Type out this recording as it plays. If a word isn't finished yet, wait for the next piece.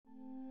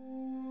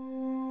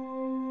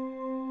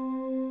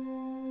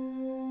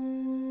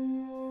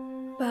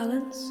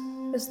Balance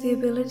is the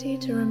ability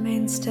to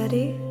remain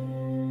steady,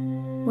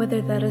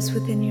 whether that is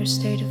within your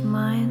state of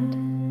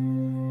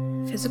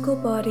mind, physical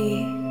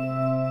body,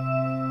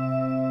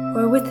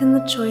 or within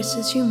the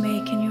choices you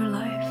make in your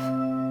life.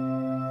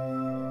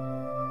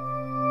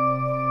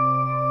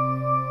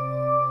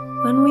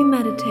 When we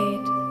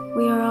meditate,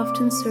 we are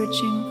often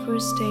searching for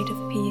a state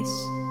of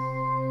peace,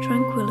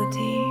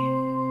 tranquility,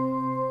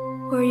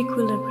 or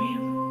equilibrium.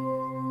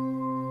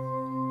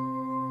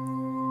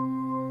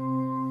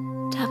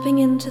 Tapping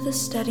into the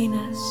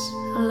steadiness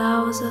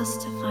allows us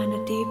to find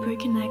a deeper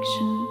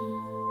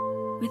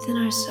connection within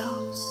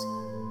ourselves,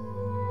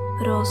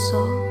 but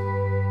also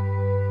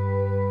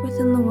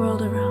within the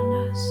world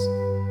around us.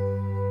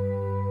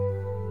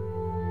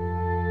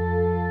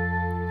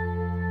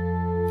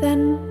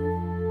 Then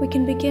we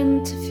can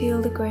begin to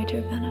feel the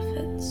greater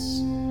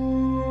benefits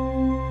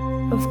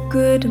of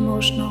good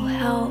emotional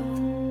health,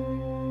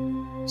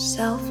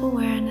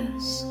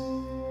 self-awareness,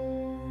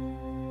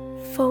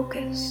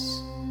 focus,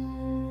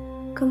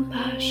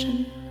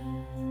 compassion,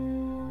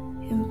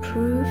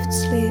 improved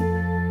sleep,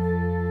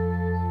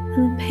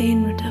 and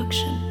pain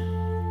reduction.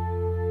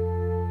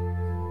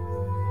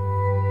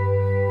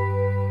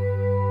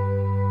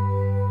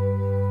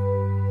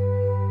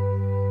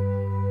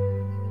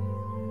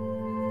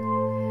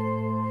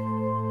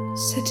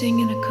 Sitting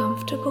in a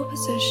comfortable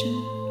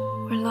position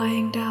or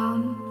lying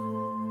down,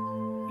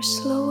 we're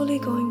slowly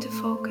going to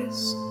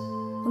focus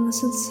on the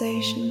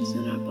sensations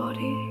in our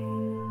body.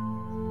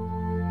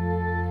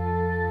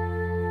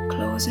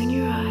 Closing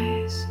your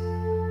eyes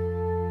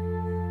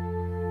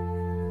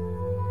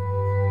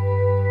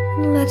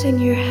and letting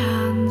your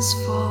hands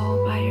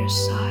fall by your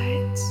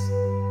sides,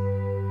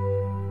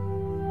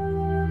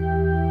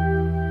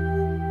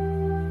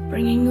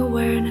 bringing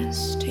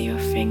awareness to your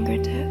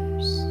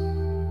fingertips,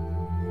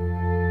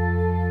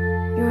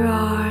 your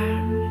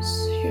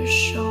arms, your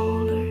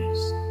shoulders,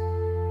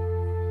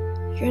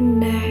 your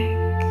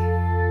neck,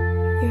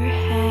 your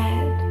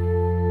head,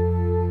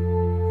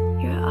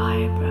 your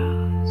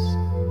eyebrows,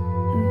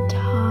 and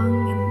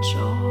tongue and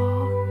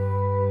jaw,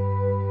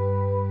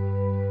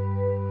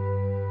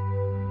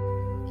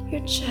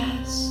 your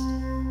chest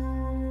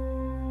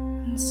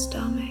and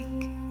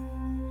stomach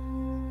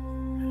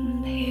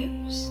and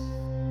hips,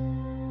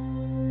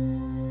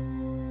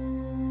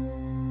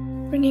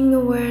 bringing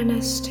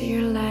awareness to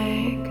your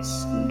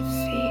legs and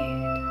feet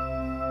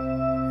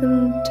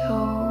and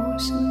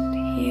toes and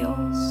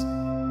heels.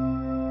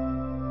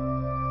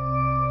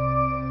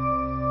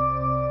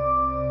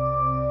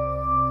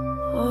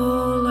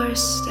 All are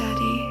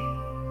steady.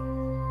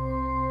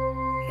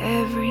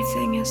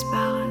 Everything is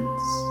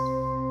balanced.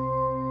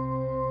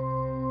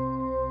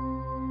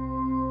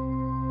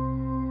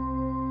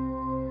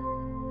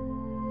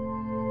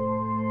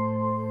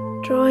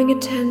 Drawing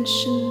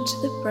attention to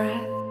the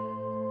breath,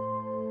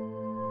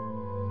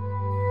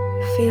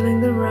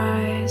 feeling the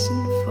rise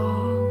and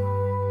fall.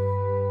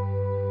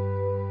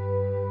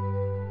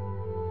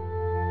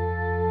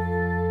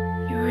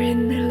 Your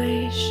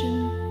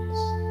inhalations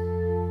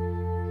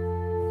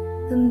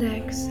and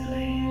exhalations.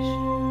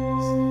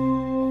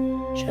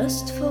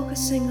 Just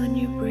focusing on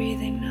your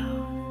breathing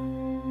now.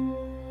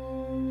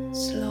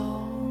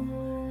 Slow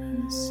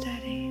and steady.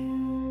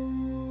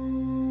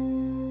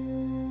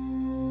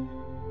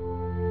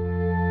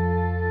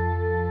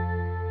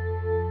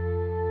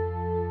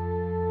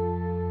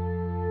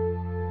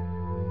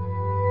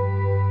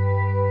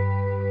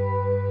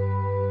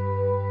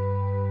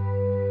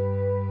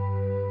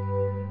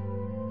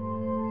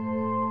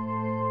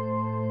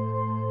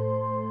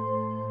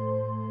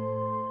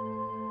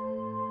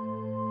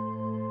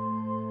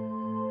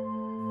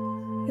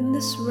 In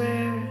this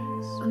rare,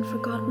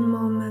 unforgotten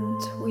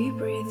moment, we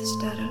breathe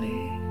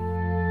steadily.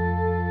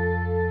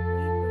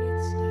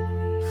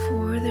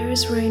 For there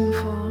is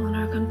rainfall on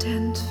our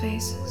content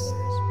faces.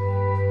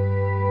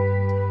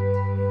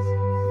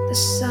 The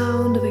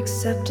sound of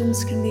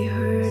acceptance can be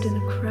heard in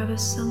a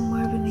crevice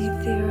somewhere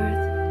beneath the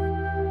earth.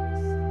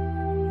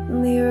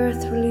 And the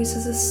earth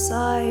releases a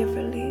sigh of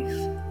relief.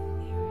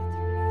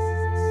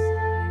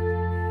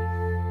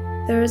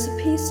 There is a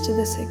peace to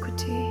this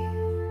equity.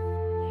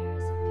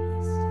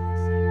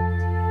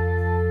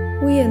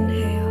 We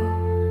inhale,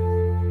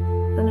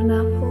 and an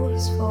apple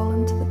has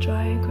fallen to the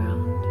dry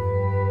ground.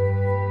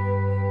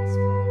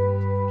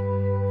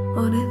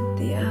 On it,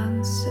 the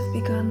ants have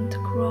begun to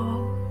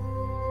crawl.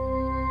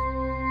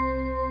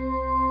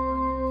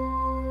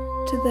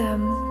 To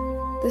them,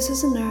 this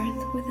is an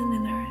earth within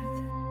an earth.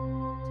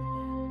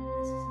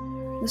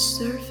 The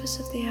surface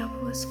of the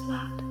apple is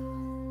flat.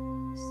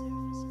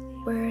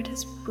 Where it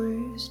is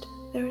bruised,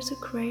 there is a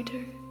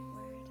crater.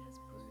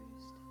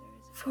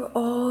 For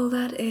all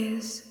that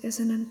is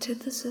an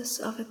antithesis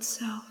of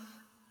itself.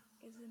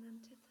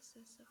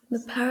 The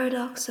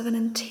paradox of an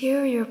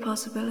interior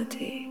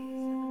possibility.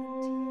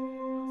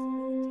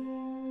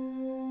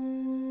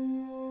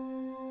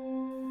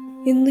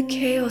 In the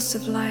chaos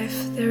of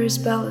life, there is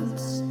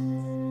balance.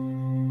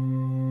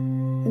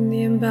 In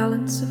the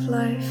imbalance of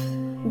life,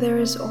 there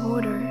is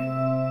order.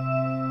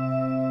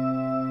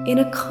 In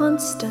a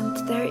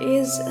constant, there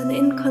is an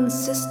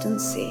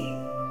inconsistency.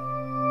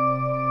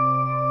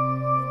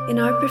 In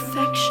our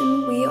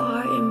perfection, we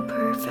are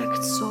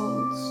imperfect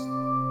souls.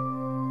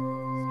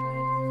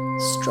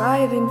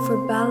 Striving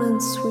for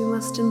balance, we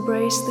must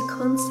embrace the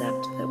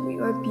concept that we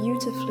are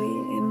beautifully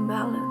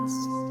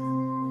imbalanced.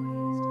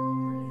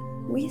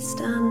 We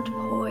stand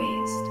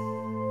poised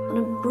on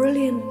a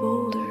brilliant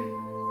boulder.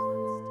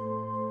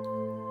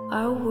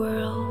 Our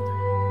world,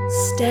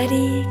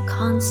 steady,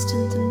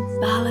 constant,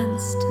 and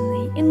balanced in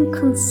the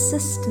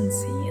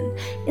inconsistency and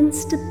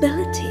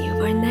instability of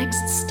our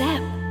next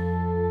step.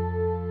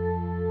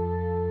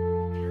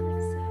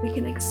 We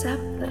can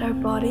accept that our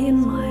body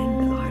and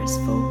mind are as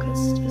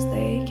focused as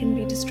they can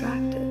be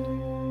distracted,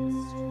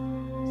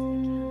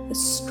 as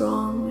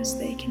strong as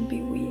they can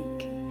be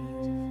weak,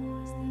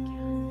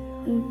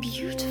 and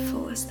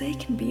beautiful as they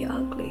can be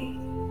ugly.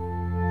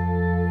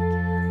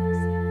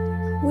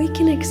 We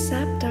can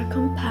accept our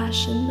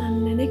compassion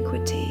and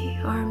iniquity,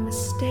 our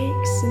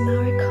mistakes and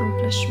our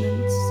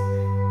accomplishments,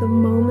 the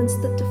moments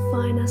that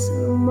define us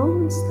and the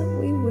moments that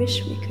we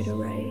wish we could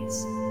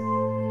erase.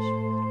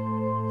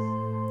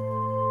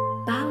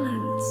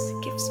 Balance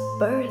gives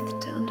birth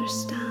to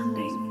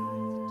understanding.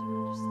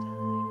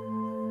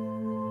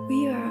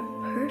 We are a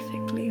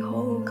perfectly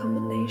whole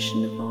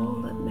combination of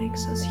all that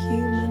makes us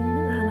human,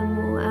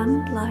 animal,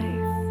 and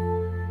life.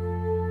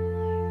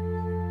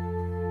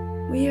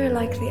 We are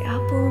like the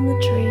apple on the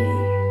tree,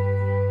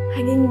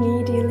 hanging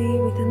needily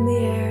within the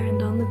air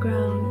and on the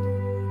ground.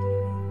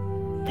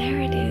 There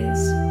it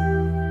is,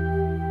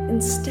 in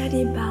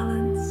steady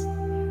balance,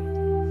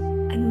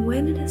 and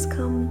when it has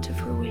come to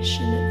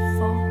fruition, it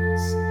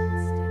falls,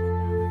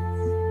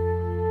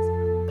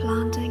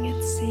 planting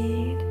its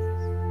seed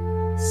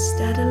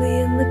steadily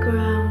in the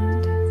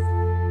ground.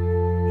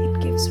 It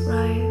gives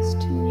rise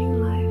to new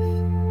life.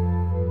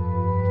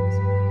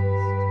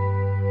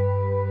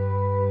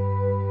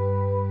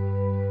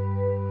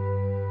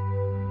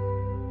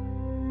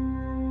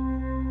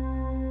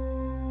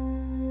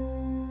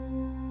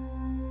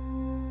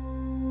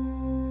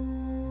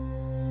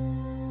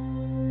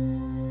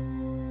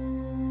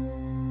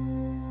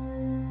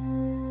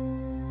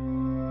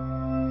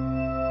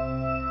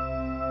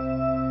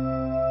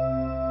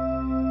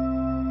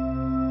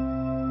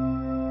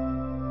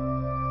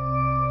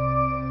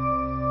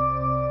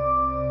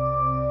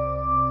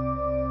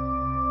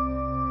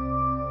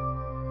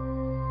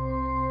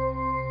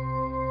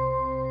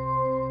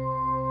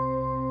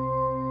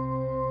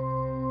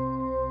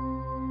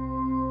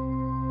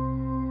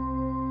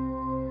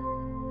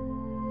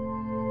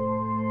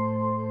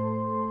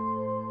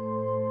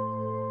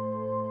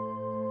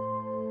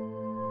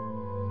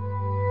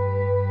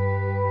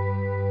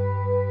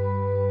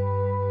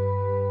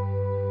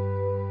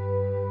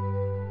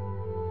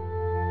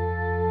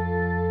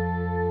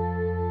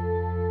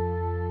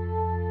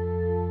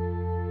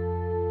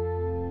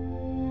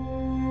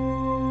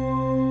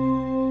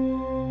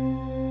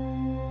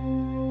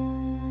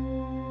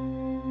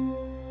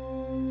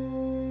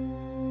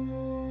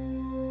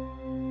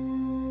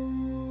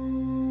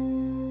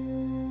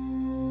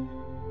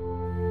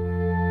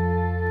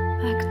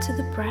 Back to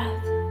the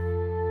breath.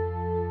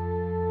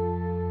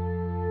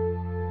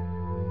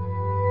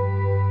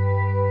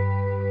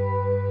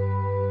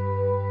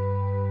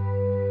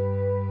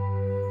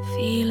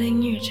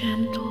 Feeling your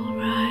gentle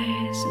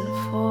rise and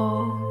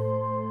fall.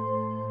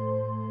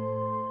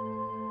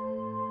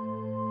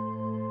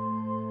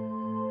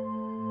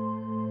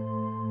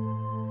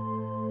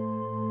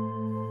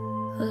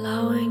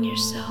 Allowing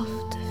yourself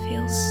to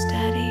feel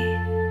steady.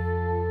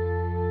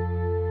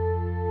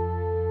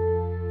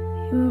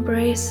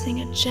 Embracing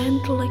a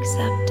gentle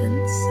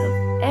acceptance of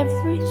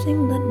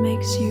everything that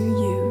makes you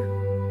you.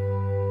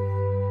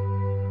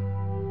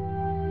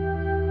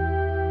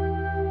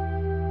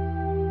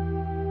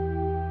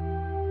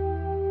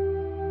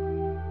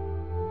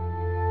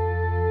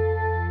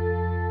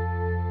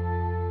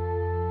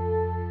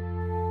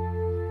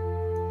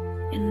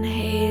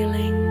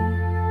 Inhaling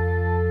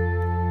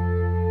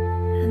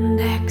and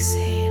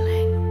exhaling.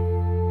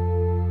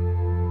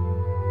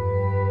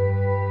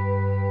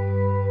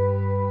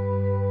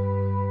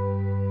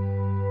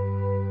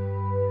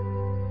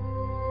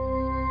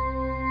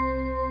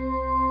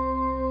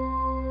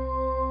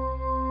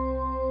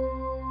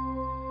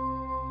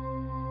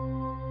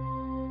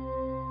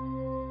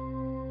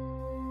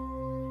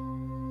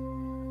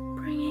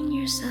 Bringing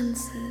your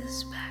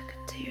senses back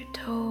to your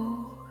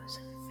toes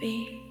and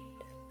feet,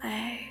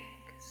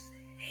 legs,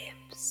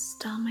 hips,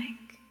 stomach,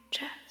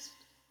 chest,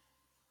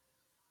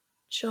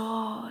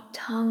 jaw,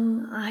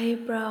 tongue,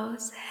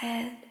 eyebrows,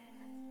 head,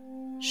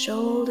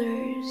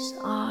 shoulders,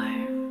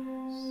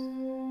 arms,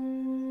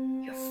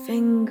 your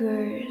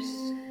fingers,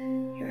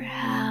 your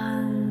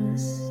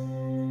hands.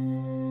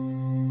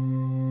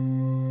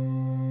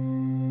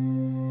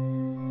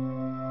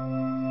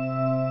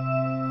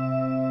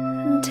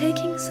 And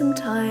taking some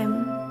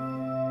time,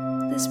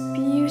 this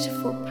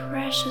beautiful,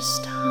 precious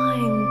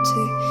time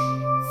to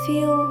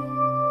feel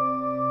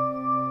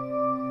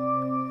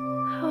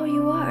how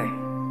you are.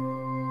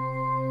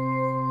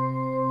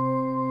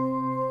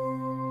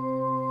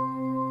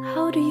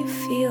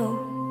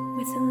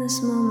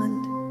 this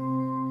moment.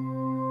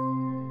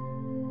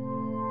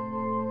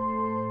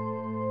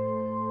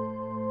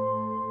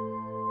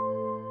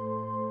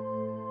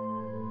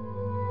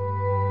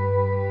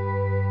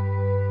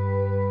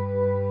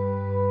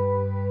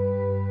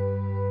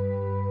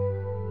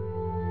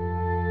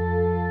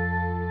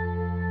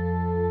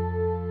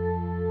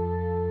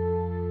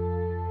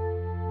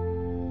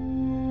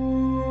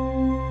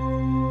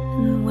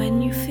 And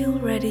when you feel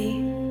ready,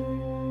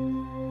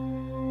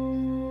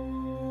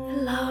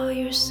 allow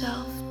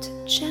yourself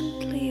to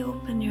gently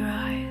open your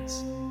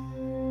eyes.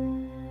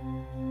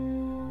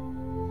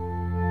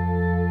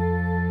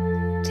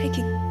 Take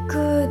a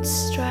good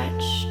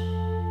stretch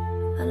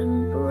and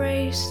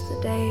embrace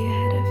the day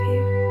ahead of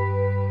you.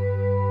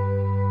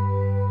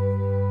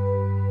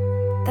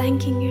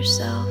 Thanking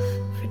yourself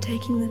for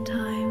taking the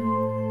time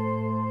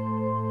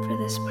for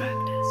this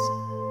practice.